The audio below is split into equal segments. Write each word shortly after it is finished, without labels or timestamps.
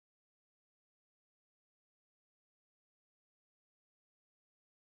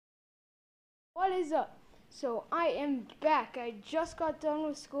What is up? So I am back. I just got done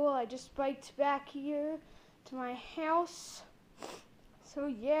with school. I just biked back here to my house. So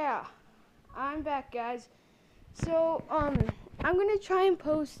yeah, I'm back, guys. So I'm gonna try and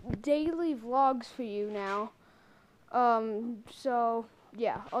post daily vlogs for you now. So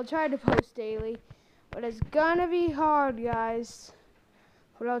yeah, I'll try to post daily, but it's gonna be hard, guys.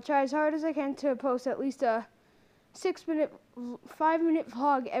 But I'll try as hard as I can to post at least a 6-minute, 5-minute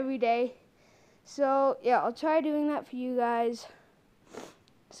vlog every day. So, yeah, I'll try doing that for you guys.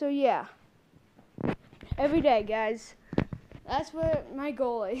 So, yeah, every day, guys. That's what my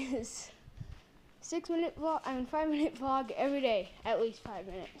goal is. 6-minute vlog and 5-minute vlog every day, at least 5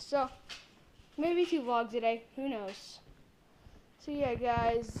 minutes. So, maybe 2 vlogs a day. Who knows? So, yeah,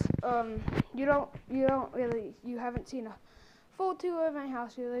 guys. You haven't seen a full tour of my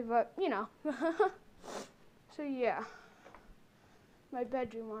house really, but you know. So, yeah. My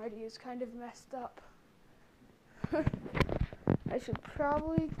bedroom already is kind of messed up. I should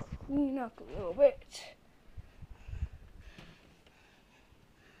probably clean up a little bit.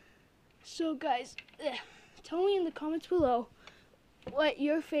 So guys, tell me in the comments below what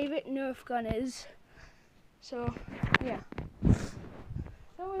your favorite Nerf gun is. So, yeah.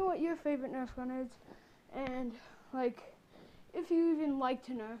 Tell me what your favorite Nerf gun is. And, like, if you even like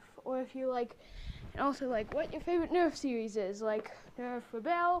to Nerf, or if you like, and also like what your favorite Nerf series is, like Nerf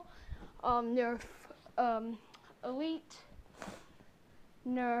Rebel, Nerf Elite,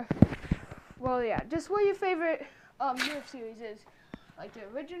 Nerf, well yeah, just what your favorite Nerf series is, like the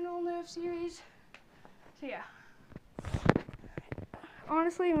original Nerf series. So yeah,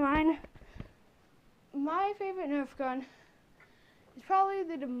 honestly my favorite Nerf gun is probably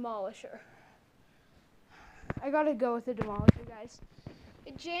the Demolisher. I gotta go with the Demolisher, guys.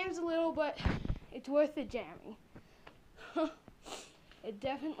 It jams a little, but it's worth it jamming. It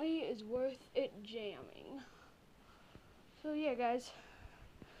definitely is worth it jamming. So yeah, guys.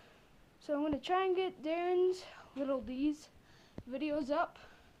 So I'm gonna try and get Darren's Little D's videos up.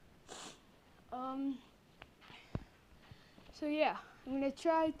 So yeah, I'm gonna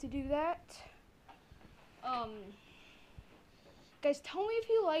try to do that. Guys, tell me if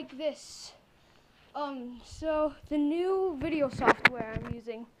you like this. So the new video software I'm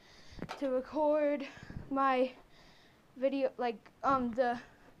using to record my video, like all the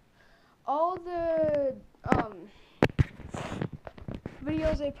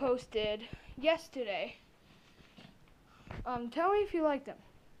videos I posted yesterday. Tell me if you like them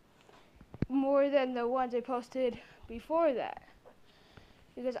more than the ones I posted before that,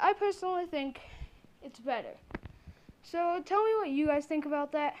 because I personally think it's better. So tell me what you guys think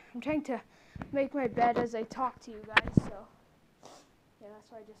about that. I'm trying to make my bed as I talk to you guys, so yeah, that's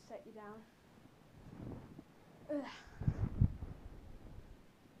why I just set you down.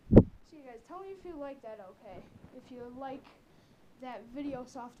 So you guys, tell me if you like that, okay? If you like that video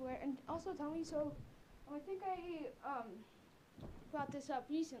software, and also tell me, so I think I brought this up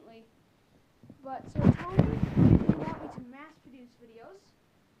recently, but so tell me if you want me to mass produce videos.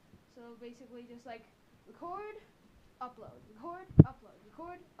 So basically just like record, upload, record, upload,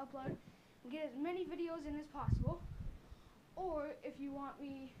 record, upload, and get as many videos in as possible. Or if you want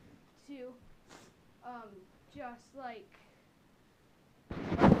me to just like,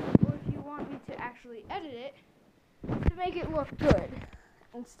 or if you want me to actually edit it to make it look good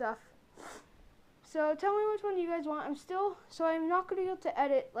and stuff. So tell me which one you guys want. So I'm not going to be able to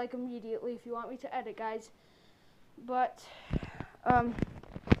edit like immediately if you want me to edit, guys. But,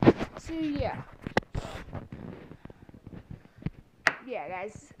 so yeah. Yeah,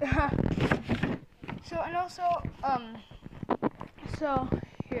 guys. So, and also, so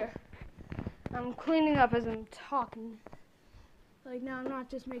here, I'm cleaning up as I'm talking. Like now I'm not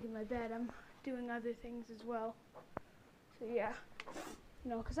just making my bed, I'm doing other things as well. So yeah,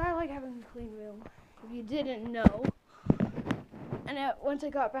 because I like having a clean room, if you didn't know. And once I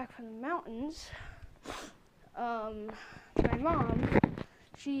got back from the mountains, my mom,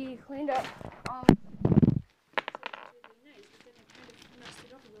 she cleaned up all so that's really nice, but then I kind of messed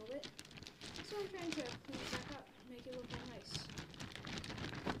it up a little bit. So I'm trying to clean it back up, make it look more nice.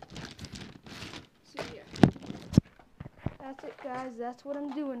 So yeah. That's it, guys. That's what I'm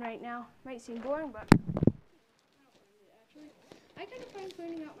doing right now. Might seem boring, but I don't mind it, actually. I kind of find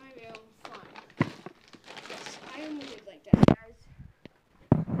cleaning up my room fun. Yes, I am weird like that, guys.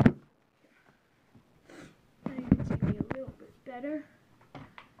 Now you can see me a little bit better. So,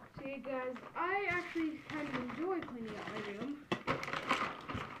 yeah, guys, I actually kind of enjoy cleaning up my room.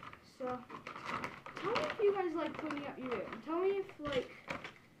 So, tell me if you guys like cleaning up your room. Tell me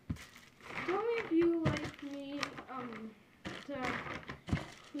if you like me, to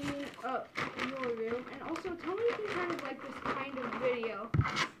clean up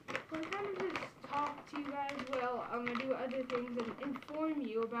inform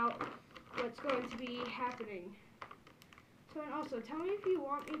you about what's going to be happening. So, and also, tell me if you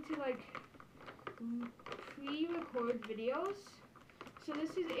want me to, like, pre-record videos. So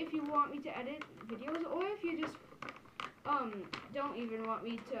this is if you want me to edit videos, or if you just, don't even want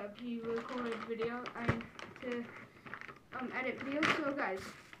me to pre-record video, to edit videos. So guys,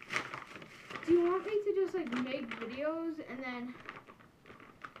 do you want me to just like make videos and then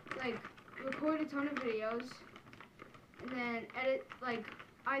like record a ton of videos and then edit, like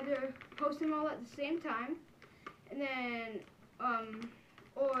either post them all at the same time and then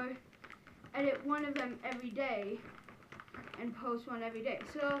or edit one of them every day and post one every day?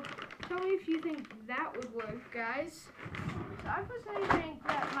 So tell me if you think that would work, guys. So I personally think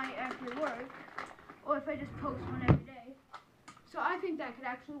that might actually work, or if I just post one every day. So I think that could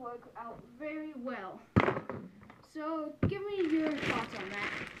actually work out very well. So give me your thoughts on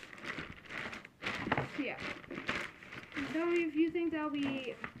that. So yeah, tell me if you think that'll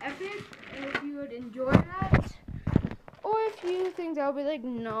be epic, and if you would enjoy that, or if you think that'll be like,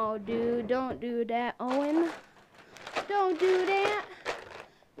 no dude, don't do that, Owen. Don't do that.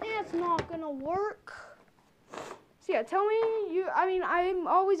 That's not gonna work. So yeah, tell me I'm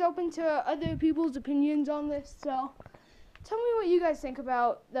always open to other people's opinions on this, so tell me what you guys think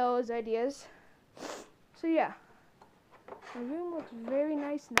about those ideas. So yeah, my room looks very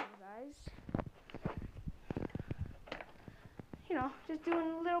nice now, guys. You know, just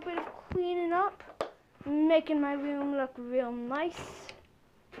doing a little bit of cleaning up, making my room look real nice.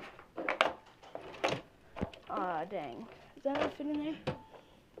 Aw, dang. Does that not fit in there?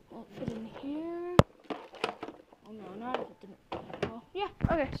 Won't fit in here. Oh no, not if it didn't. Oh, yeah,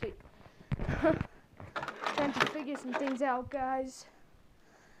 okay, sweet. Trying to figure some things out, guys.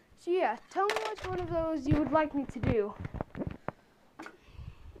 So yeah, tell me which one of those you would like me to do.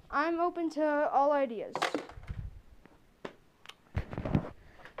 I'm open to all ideas.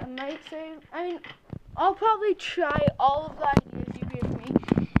 I might say, I'll probably try all of the ideas you give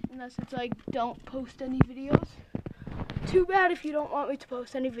me, unless it's like, don't post any videos. Too bad if you don't want me to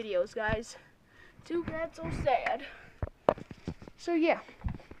post any videos, guys. Too bad, so sad. So yeah.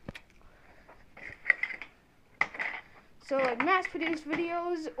 So like mass-produced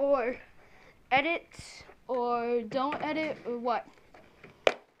videos, or edit, or don't edit, or what.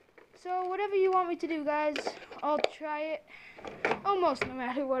 So whatever you want me to do, guys, I'll try it. Almost no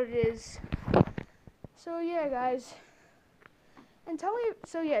matter what it is. So yeah, guys. And tell me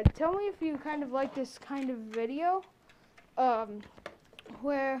if you kind of like this kind of video.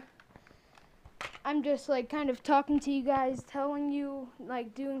 Where I'm just like kind of talking to you guys, telling you,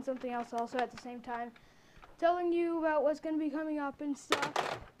 like doing something else also at the same time, telling you about what's going to be coming up and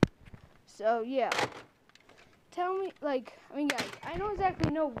stuff. So yeah, tell me, guys, I don't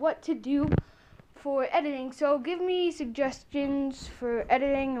exactly know what to do for editing, so give me suggestions for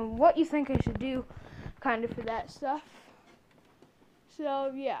editing and what you think I should do kind of for that stuff.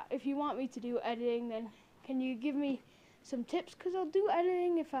 So yeah, if you want me to do editing, then can you give me some tips? Because I'll do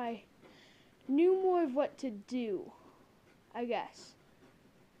editing if I knew more of what to do, I guess.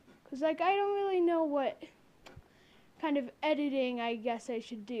 Because like I don't really know what kind of editing I guess I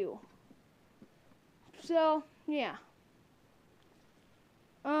should do. So yeah.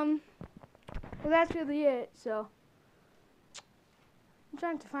 Well, that's really it. So I'm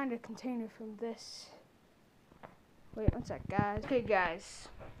trying to find a container from this. Wait one sec, guys. Okay, guys.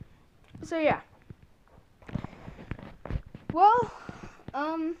 So yeah. Well,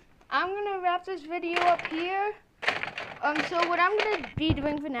 I'm gonna wrap this video up here. So what I'm gonna be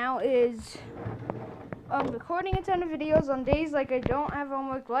doing for now is recording a ton of videos on days like I don't have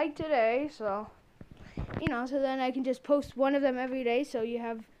homework, like today. So you know, so then I can just post one of them every day. So you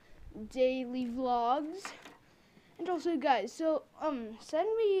have daily vlogs. And also, guys, so send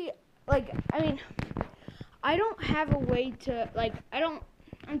me I don't have a way to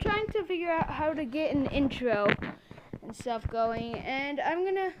I'm trying to figure out how to get an intro and stuff going, and I'm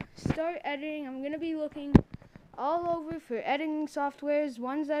gonna start editing. I'm gonna be looking all over for editing softwares,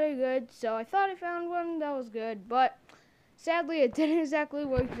 ones that are good. So I thought I found one that was good, but sadly it didn't exactly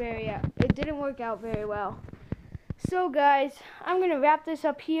work it didn't work out very well. So guys, I'm gonna wrap this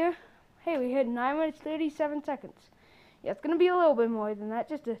up here. Hey, we hit 9 minutes 37 seconds. Yeah, it's gonna be a little bit more than that,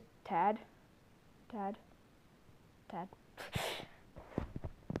 just a tad. A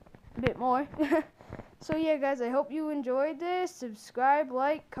bit more. So yeah, guys, I hope you enjoyed this. Subscribe,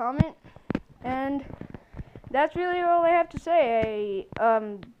 like, comment, and that's really all I have to say.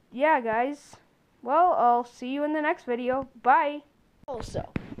 Yeah, guys. Well, I'll see you in the next video. Bye.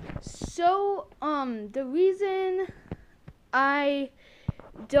 Also, so the reason I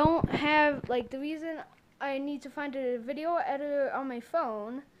don't have the reason I need to find a video editor on my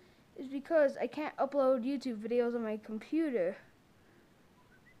phone is because I can't upload YouTube videos on my computer.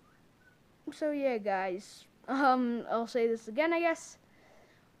 So yeah, guys, I'll say this again, I guess.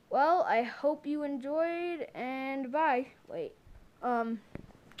 Well, I hope you enjoyed, and bye. Wait,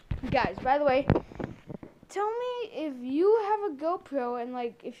 guys, by the way, tell me if you have a GoPro and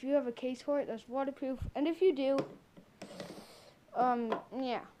like if you have a case for it that's waterproof, and if you do,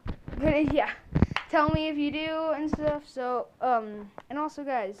 yeah, but yeah, tell me if you do and stuff. So, and also,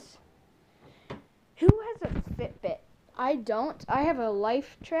 guys, who has a Fitbit? I don't. I have a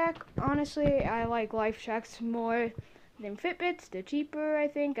Life Track. Honestly, I like Life Tracks more than Fitbits. They're cheaper, I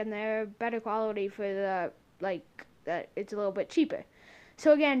think, and they're better quality for the, like, that it's a little bit cheaper.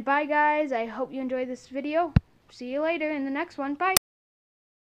 So again, bye guys. I hope you enjoyed this video. See you later in the next one. Bye.